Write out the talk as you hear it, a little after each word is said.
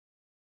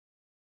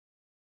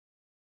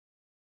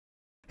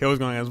Hey, what's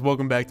going on, guys?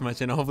 Welcome back to my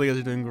channel. Hopefully you guys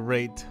are doing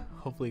great.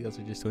 Hopefully you guys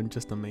are just doing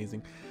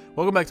amazing.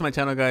 Welcome back to my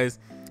channel, guys.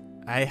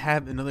 I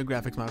have another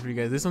graphics mod for you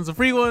guys. This one's a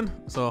free one,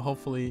 so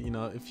hopefully, you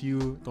know, if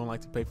you don't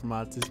like to pay for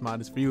mods, this mod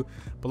is for you.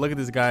 But look at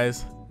this,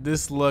 guys.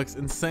 This looks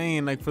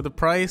insane. Like, for the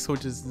price,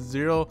 which is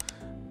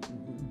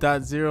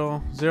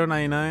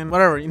 0.0099,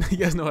 whatever, you know, you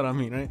guys know what I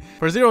mean, right?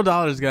 For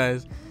 $0,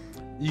 guys,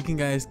 you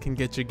guys can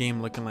get your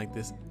game looking like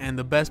this. And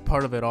the best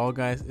part of it all,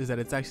 guys, is that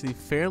it's actually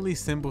fairly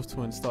simple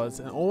to install. It's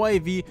an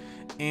OIV,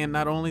 and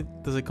not only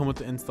does it come with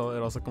the install, it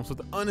also comes with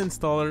the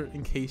uninstaller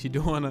in case you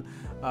do want to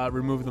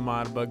remove the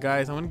mod. But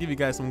guys, I want to give you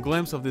guys some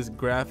glimpse of this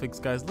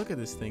graphics, guys. Look at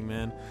this thing,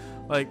 man.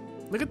 Like,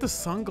 look at the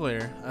sun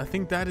glare. I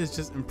think that is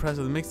just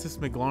impressive. It makes this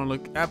McLaren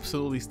look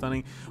absolutely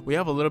stunning. We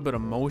have a little bit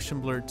of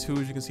motion blur too,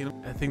 as you can see.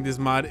 I think this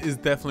mod is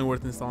definitely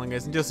worth installing,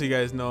 guys. And just so you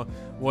guys know,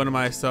 one of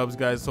my subs,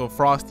 guys, so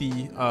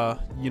Frosty,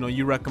 you know,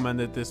 you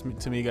recommended this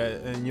to me, guys,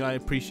 and you know, I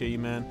appreciate you,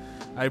 man.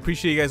 I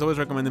appreciate you guys always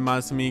recommending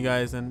mods to me,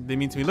 guys, and they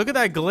mean to me. Look at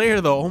that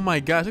glare, though. Oh my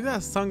gosh, look at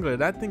that sun glare.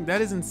 That thing,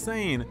 that is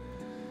insane.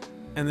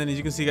 And then, as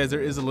you can see, guys,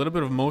 there is a little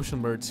bit of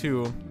motion blur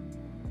too.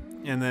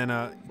 And then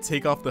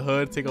take off the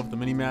hood, take off the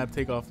mini map,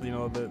 take off, you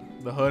know,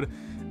 the hood.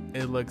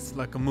 It looks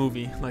like a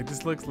movie. Like,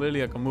 this looks literally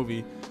like a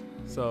movie.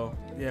 So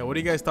yeah, what are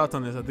you guys' thoughts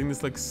on this? I think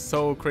this looks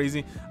so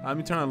crazy. Let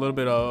me turn on a little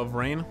bit of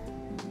rain.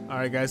 All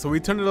right, guys, so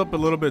we turned it up a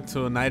little bit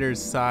to a nighter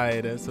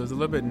side, so it's a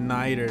little bit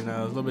nighter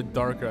now, a little bit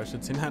darker, I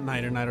should say. Not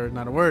nighter is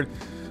not a word.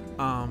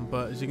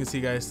 But as you can see,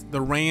 guys,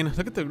 the rain,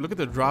 look at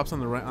the drops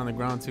on the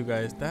ground too,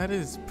 guys. That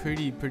is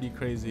pretty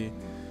crazy.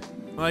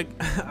 Like,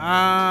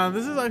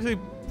 this is actually,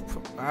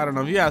 I don't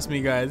know, if you ask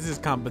me, guys, this is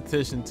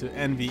competition to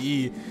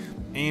NVE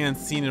and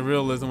Scene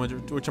Realism,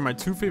 which are my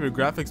two favorite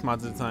graphics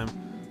mods at the time.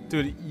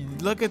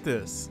 Dude, look at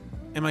this.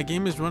 And my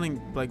game is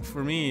running, like,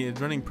 for me,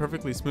 it's running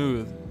perfectly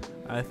smooth.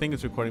 I think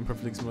it's recording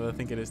perfectly smooth. I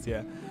think it is,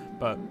 yeah.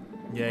 But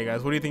yeah,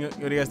 guys, what do you think?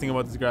 What do you guys think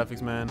about this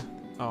graphics, man?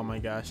 Oh my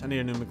gosh, I need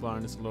a new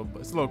McLaren. It's a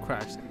little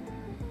crashed.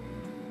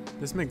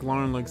 This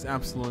McLaren looks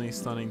absolutely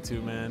stunning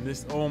too, man.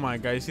 This, oh my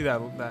god, you see that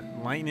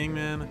lightning,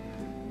 man?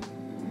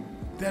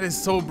 That is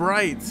so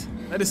bright.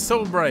 That is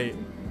so bright.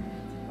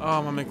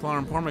 Oh, my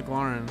McLaren, poor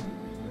McLaren.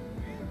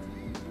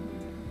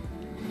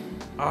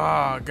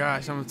 Oh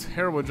gosh, I'm a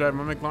terrible driver.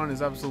 My McLaren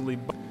is absolutely.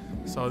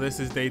 So this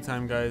is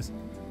daytime, guys.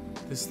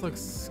 This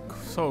looks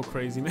so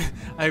crazy, man.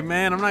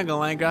 Man, I'm not gonna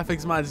lie,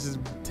 graphics mods just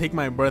take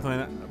my breath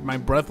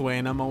away,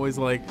 and I'm always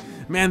like,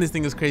 man, this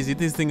thing is crazy.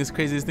 This thing is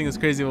crazy. This thing is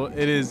crazy. Well,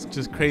 it is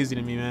just crazy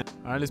to me, man.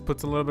 All right, let's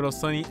put a little bit of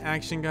sunny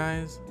action,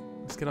 guys.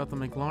 Let's get out the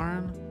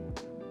McLaren,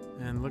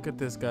 and look at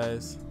this,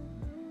 guys.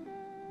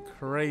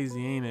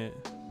 Crazy, ain't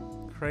it?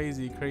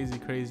 Crazy.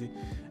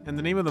 And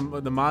the name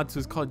of the mod too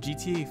is called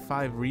GTA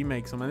V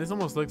Remake. So man, this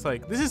almost looks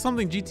like, this is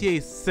something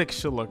GTA 6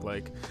 should look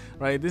like,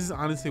 right? This is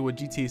honestly what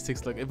GTA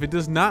 6 look. If it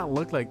does not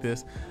look like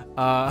this,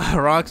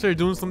 Rockstar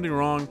doing something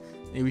wrong,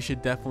 and we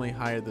should definitely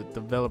hire the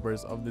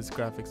developers of this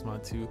graphics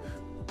mod to,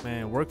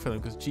 man, work for them,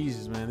 because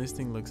Jesus, man, this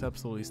thing looks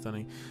absolutely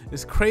stunning.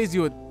 It's crazy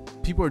what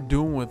people are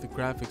doing with the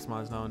graphics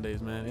mods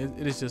nowadays, man.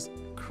 It is just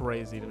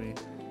crazy to me.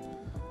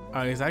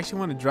 Alright, guys, I actually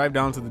want to drive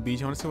down to the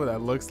beach. I want to see what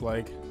that looks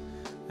like.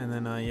 And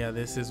then yeah,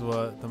 this is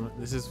what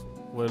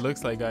it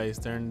looks like, guys,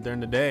 during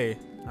the day.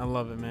 I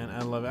love it, man.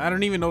 I love it. I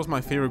don't even know what's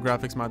my favorite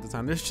graphics mod at the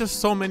time. There's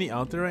just so many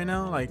out there right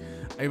now. Like,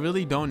 I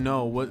really don't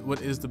know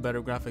what is the better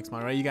graphics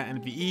mod, right? You got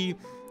NVE,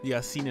 you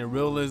got Scene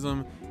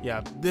Realism, you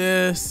have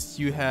this,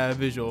 you have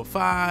Visual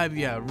 5,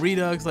 you have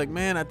Redux. Like,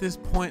 man, at this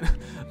point,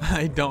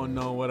 I don't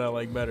know what I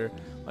like better.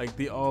 Like,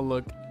 they all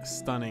look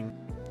stunning.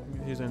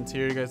 Here's the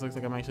interior, guys. Looks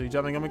like I'm actually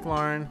driving a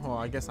McLaren. Well,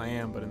 I guess I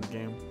am, but in the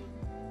game.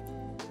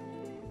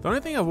 The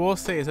only thing I will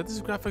say is that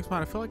this graphics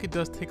mod, I feel like it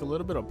does take a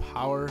little bit of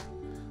power.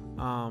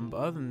 But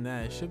other than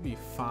that, it should be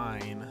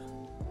fine.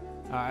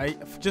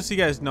 Just so you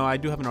guys know, I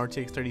do have an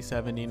RTX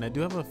 3070, and I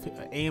do have a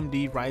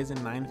AMD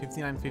Ryzen 9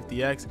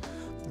 5950X,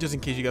 just in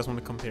case you guys want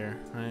to compare,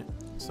 right?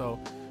 So,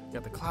 you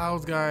got the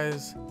clouds,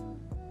 guys.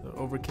 The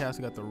overcast,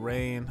 we got the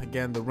rain.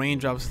 Again, the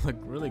raindrops look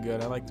really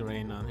good. I like the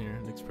rain on here.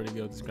 It looks pretty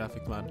good with this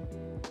graphics mod.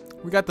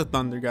 We got the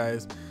thunder,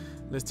 guys.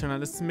 Let's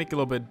make it a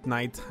little bit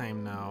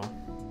nighttime now.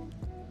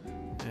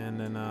 And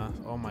then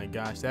oh my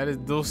gosh, that is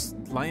the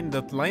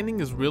lightning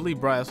is really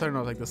bright. I don't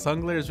know, like the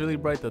sun glare is really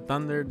bright, the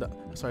thunder,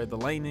 the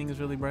lightning is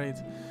really bright.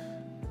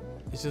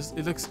 It's just,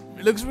 it looks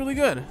really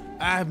good.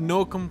 I have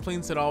no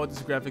complaints at all with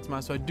this graphics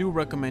mod, so I do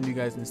recommend you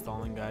guys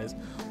installing, guys.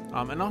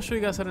 And I'll show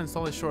you guys how to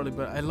install it shortly,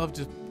 but I love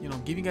just, you know,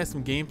 giving you guys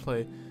some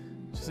gameplay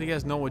just so you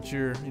guys know what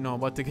you're, you know,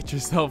 about to get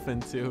yourself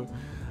into.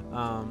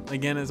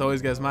 Again, as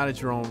always, guys, mod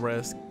at your own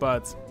risk,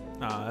 but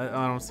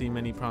I don't see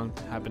many problems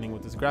happening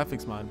with this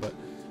graphics mod. But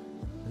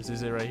this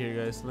is it right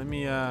here, guys. Let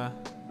me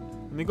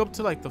go up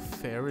to like the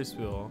Ferris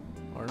wheel,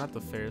 or not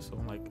the Ferris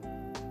wheel, like,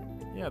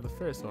 yeah, the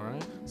Ferris wheel,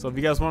 right? So if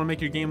you guys want to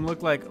make your game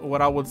look like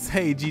what I would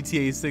say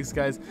GTA 6,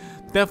 guys,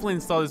 definitely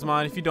install this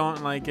mod. If you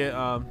don't like it,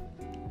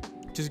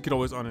 just you could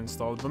always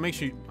uninstall it. But make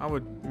sure I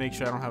would make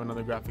sure I don't have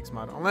another graphics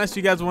mod, unless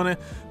you guys want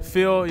to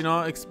feel, you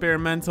know,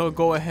 experimental.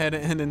 Go ahead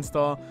and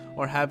install,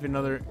 or have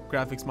another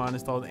graphics mod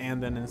installed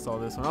and then install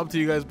this one. Up to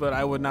you guys, but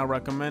I would not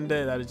recommend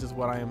it. That is just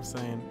what I am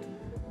saying.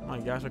 Oh my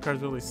gosh, our car's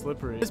really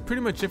slippery. That's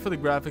pretty much it for the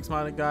graphics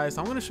mod, guys.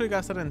 So I'm gonna show you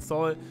guys how to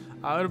install it.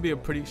 It'll be a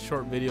pretty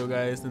short video,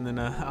 guys, and then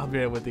I'll be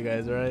right with you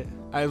guys. All right,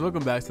 guys,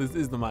 welcome back. So this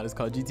is the mod. It's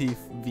called GTA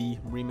V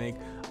Remake.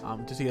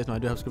 Just so you guys know, I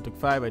do have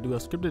SCRIPTHOOKV, I do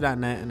have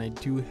SCRIPTHOOKDOTNET, and I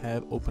do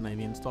have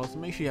OPENIV installed. So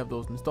make sure you have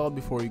those installed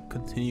before you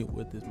continue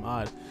with this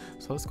mod.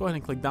 So let's go ahead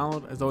and click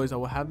download. As always, I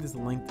will have this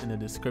linked in the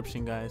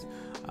description, guys.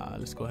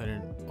 Let's go ahead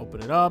and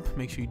open it up.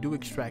 Make sure you do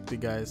extract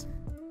it, guys.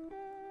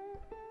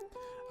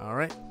 All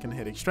right, gonna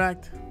hit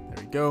extract.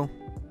 There we go.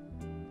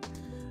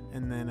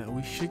 And then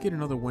we should get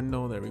another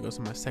window. There we go.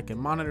 So my second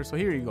monitor. So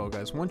here you go,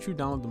 guys. Once you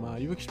download the mod,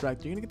 you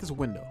extract, you're gonna get this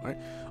window. All right,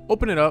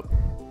 open it up,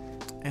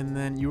 and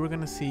then you are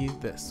gonna see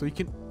this. So you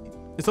can,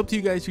 it's up to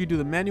you guys. You can do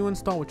the manual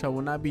install, which I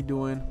will not be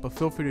doing, but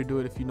feel free to do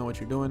it if you know what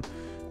you're doing.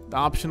 The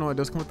optional, it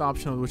does come with the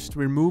optional, which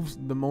removes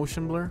the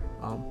motion blur.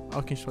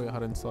 I can show you how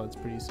to install it. It's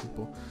pretty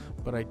simple,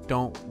 but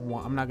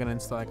I'm not gonna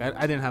install, like,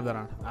 I didn't have that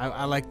on.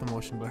 I like the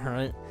motion blur. All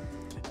right.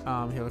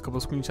 You have a couple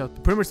of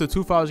screenshots. Pretty much the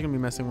two files you're gonna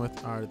be messing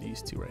with are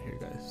these two right here,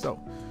 guys. So,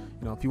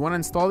 you know, if you want to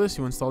install this,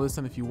 you install this,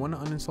 and if you want to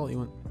uninstall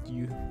it,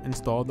 you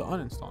install the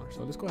uninstaller.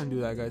 So just go ahead and do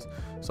that, guys.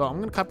 So I'm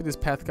gonna copy this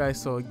path, guys.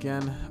 So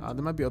again,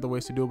 there might be other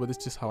ways to do it, but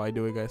it's just how I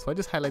do it, guys. So I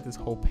just highlight this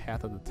whole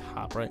path at the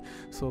top, right?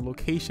 So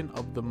location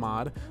of the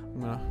mod,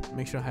 I'm gonna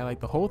make sure I highlight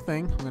the whole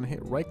thing. I'm gonna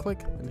hit right click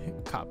and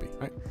hit copy,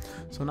 right?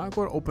 So now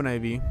go to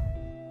OpenIV.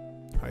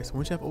 All right, so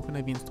once you have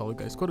OpenIV installed,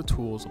 guys, go to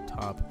tools up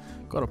top,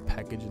 go to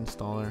package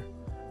installer,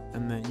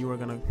 and then you are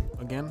gonna,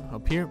 again,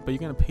 up here, but you're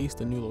gonna paste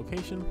a new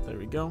location. There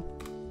we go,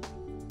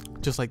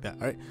 just like that.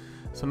 All right,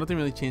 so nothing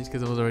really changed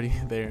because it was already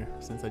there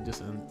since I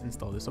just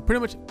installed this. So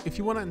pretty much, if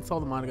you want to install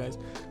the mod, guys,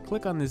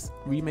 click on this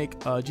remake,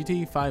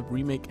 GTA V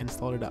Remake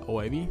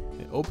installer.oiv,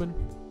 hit open,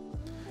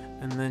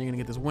 and then you're gonna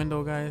get this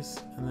window,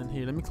 guys. And then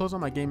here, let me close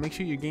on my game. Make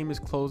sure your game is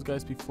closed,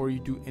 guys, before you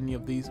do any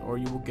of these, or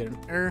you will get an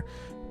error.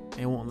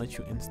 It won't let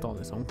you install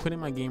this. So I'm quitting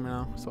my game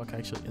now so I can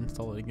actually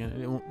install it again.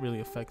 It won't really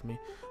affect me.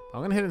 But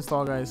I'm gonna hit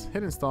install, guys.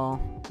 Hit install.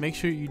 Make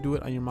sure you do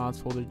it on your mods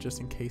folder just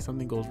in case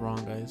something goes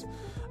wrong, guys.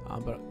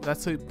 But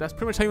that's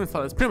pretty much how you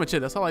install it. That's pretty much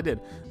it. That's all I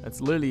did.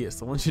 That's literally it.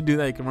 So once you do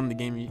that, you can run the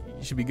game. You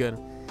should be good.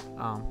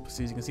 So as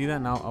you can see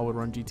that now, I would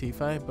run GTA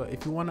 5. But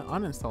if you want to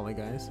uninstall it,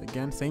 guys,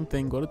 again, same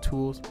thing. Go to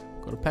tools,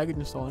 go to package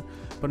installer.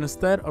 But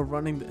instead of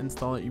running the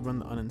installer, you run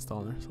the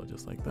uninstaller. So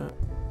just like that.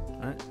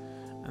 All right.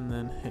 And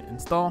then hit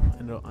install,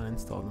 and it'll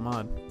uninstall the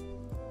mod.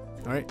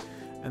 All right,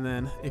 and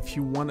then if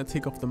you want to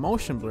take off the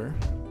motion blur,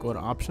 go to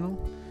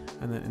optional,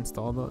 and then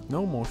install the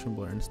no motion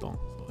blur install.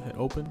 So hit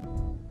open,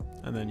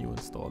 and then you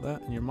install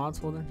that in your mods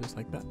folder, just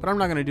like that. But I'm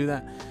not gonna do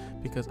that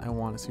because I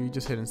want it. So you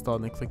just hit install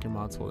and then click your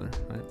mods folder.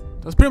 Right,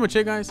 that's pretty much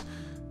it, guys.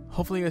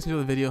 Hopefully you guys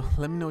enjoyed the video.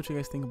 Let me know what you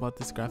guys think about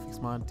this graphics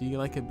mod. Do you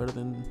like it better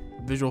than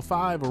Visual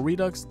 5 or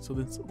Redux? So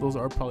those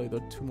are probably the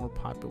two more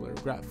popular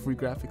free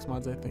graphics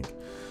mods, I think.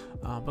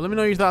 But let me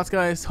know your thoughts,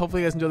 guys.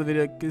 Hopefully you guys enjoyed the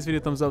video. Give this video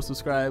a thumbs up,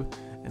 subscribe,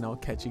 and I'll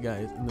catch you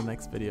guys in the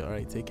next video. All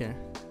right, take care.